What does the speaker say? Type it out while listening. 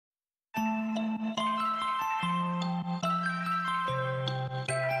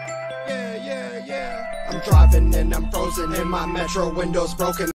I'm driving and I'm frozen and my metro window's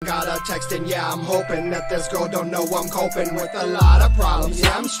broken. Got a text and yeah, I'm hoping that this girl don't know I'm coping with a lot of problems.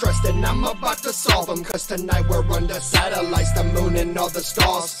 Yeah, I'm stressed and I'm about to solve them, cause tonight we're under satellites, the moon and all the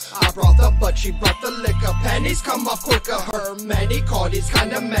stars. I brought the butt, she brought the liquor, panties come off quicker. Her man, he called, he's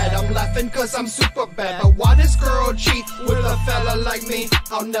kinda mad. I'm laughing cause I'm super bad, but why this girl cheat with a fella like me?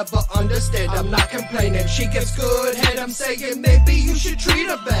 I'll never understand, I'm not complaining. She gives good head, I'm saying maybe you should treat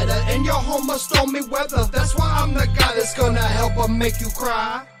her better. And your home must stormy weather, that's why I'm the guy that's gonna help her make you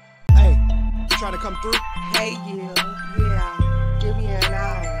cry. Hey, you trying to come through? Hey you, yeah, give me an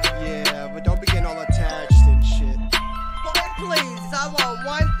hour. Yeah, but don't be getting all attached and shit. Boy, please, I want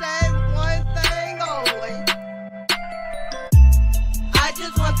one thing only. I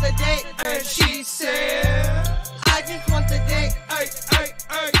just want the date, and she said, I just want the date, ay, ay,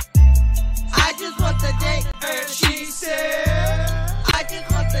 ay. I just want the date, And she said, I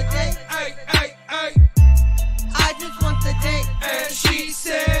just want the date, ay, ay, ay. I just want the date, And she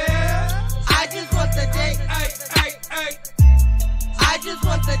said, I just want the date, ay, ay, ay. I just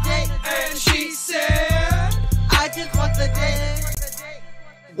want the date, And she said, I just want the date.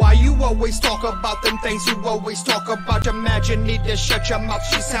 why you always talk about them things you always talk about? Your man, you need to shut your mouth.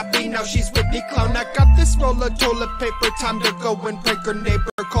 She's happy now, she's with me, clown. I got this roll of toilet paper, time to go and prank her neighbor.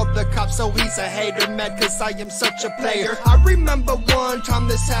 Called the cops, so he's a hater, mad cause I am such a player. I remember one time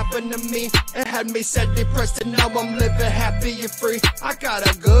this happened to me, it had me sad, depressed, and now I'm living happy and free. I got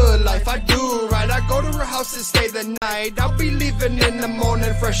a good life, I do right. I go to her house and stay the night. I'll be leaving in the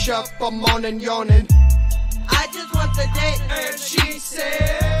morning, fresh up, I'm on and yawning. I just want the date, And she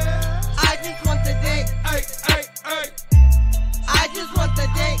said, I just want the date, ay, ay, ay. I just want the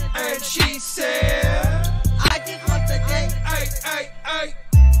date, And she said, I just want the date, ay, ay, ay.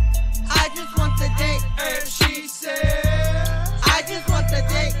 I just want the date, And she said, I just want the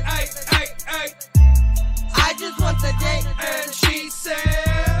date, ay, ay, ay. I just want the date, And she said,